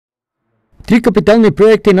3 капитални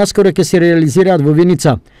проекти наскоро ќе се реализираат во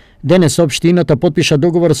Виница. Денес општината потпиша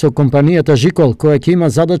договор со компанијата Жикол, која ќе има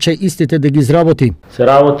задача истите да ги изработи. Се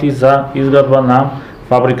работи за изградба на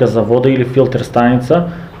фабрика за вода или филтер станица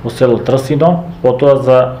во село Трсино, потоа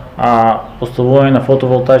за поставување на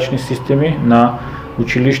фотоволтаични системи на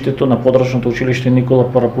училиштето, на подрачното училиште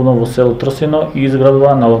Никола Парапунов во село Трсино и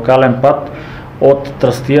изградба на локален пат од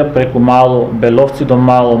Трстија преку Мало Беловци до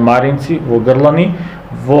Мало Маринци во Грлани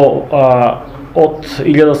во од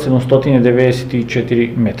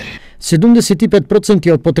 1794 метри.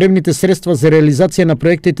 75% од потребните средства за реализација на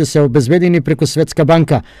проектите се обезбедени преку Светска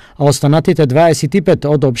банка, а останатите 25%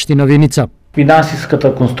 од општина Виница.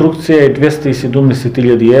 Финансиската конструкција е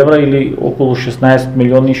 270.000 евра или околу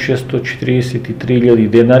 16.643.000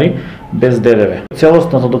 денари без ДДВ.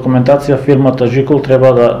 Целосната документација фирмата Жикол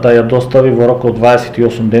треба да ја достави во рок од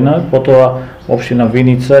 28 дена, потоа општина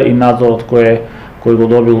Виница и надзорот кој го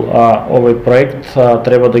добил овој проект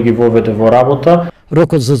треба да ги воведе во работа.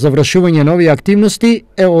 Рокот за завршување на овие активности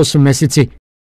е 8 месеци.